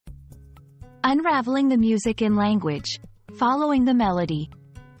Unraveling the music in language. Following the melody.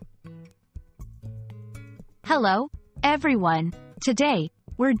 Hello, everyone. Today,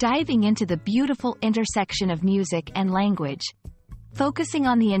 we're diving into the beautiful intersection of music and language, focusing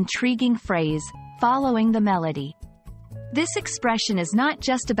on the intriguing phrase, following the melody. This expression is not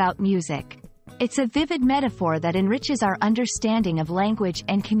just about music. It's a vivid metaphor that enriches our understanding of language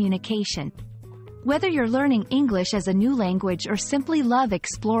and communication. Whether you're learning English as a new language or simply love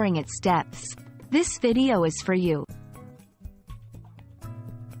exploring its depths, this video is for you.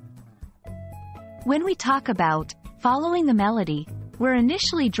 When we talk about following the melody, we're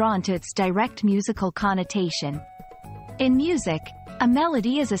initially drawn to its direct musical connotation. In music, a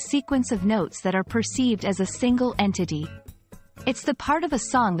melody is a sequence of notes that are perceived as a single entity. It's the part of a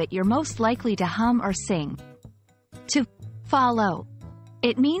song that you're most likely to hum or sing. To follow.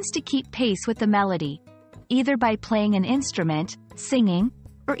 It means to keep pace with the melody, either by playing an instrument, singing,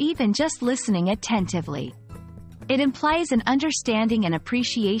 or even just listening attentively. It implies an understanding and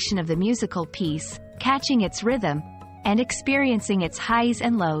appreciation of the musical piece, catching its rhythm, and experiencing its highs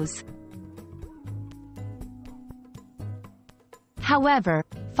and lows. However,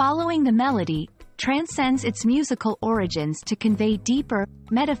 following the melody transcends its musical origins to convey deeper,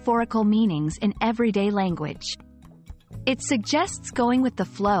 metaphorical meanings in everyday language. It suggests going with the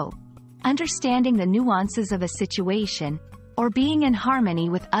flow, understanding the nuances of a situation, or being in harmony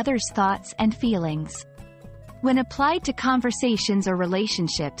with others' thoughts and feelings. When applied to conversations or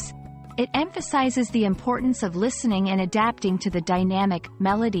relationships, it emphasizes the importance of listening and adapting to the dynamic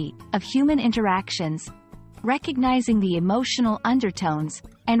melody of human interactions, recognizing the emotional undertones,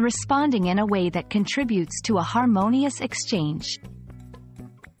 and responding in a way that contributes to a harmonious exchange.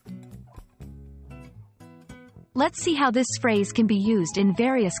 Let's see how this phrase can be used in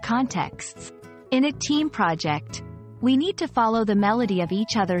various contexts. In a team project, we need to follow the melody of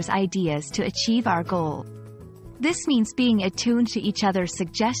each other's ideas to achieve our goal. This means being attuned to each other's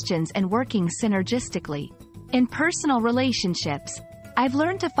suggestions and working synergistically. In personal relationships, I've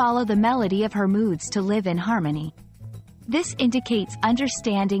learned to follow the melody of her moods to live in harmony. This indicates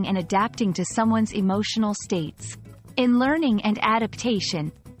understanding and adapting to someone's emotional states. In learning and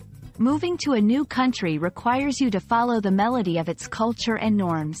adaptation, moving to a new country requires you to follow the melody of its culture and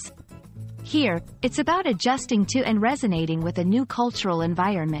norms. Here, it's about adjusting to and resonating with a new cultural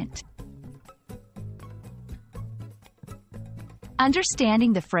environment.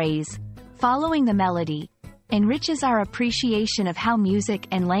 Understanding the phrase, following the melody, enriches our appreciation of how music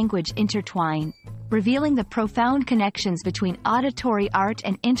and language intertwine, revealing the profound connections between auditory art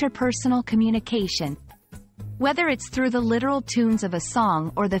and interpersonal communication. Whether it's through the literal tunes of a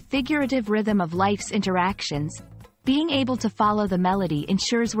song or the figurative rhythm of life's interactions, being able to follow the melody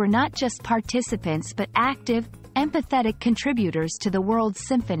ensures we're not just participants but active, empathetic contributors to the world's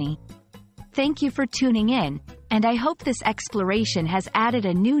symphony. Thank you for tuning in, and I hope this exploration has added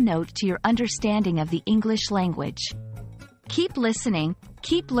a new note to your understanding of the English language. Keep listening,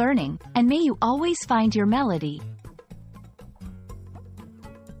 keep learning, and may you always find your melody.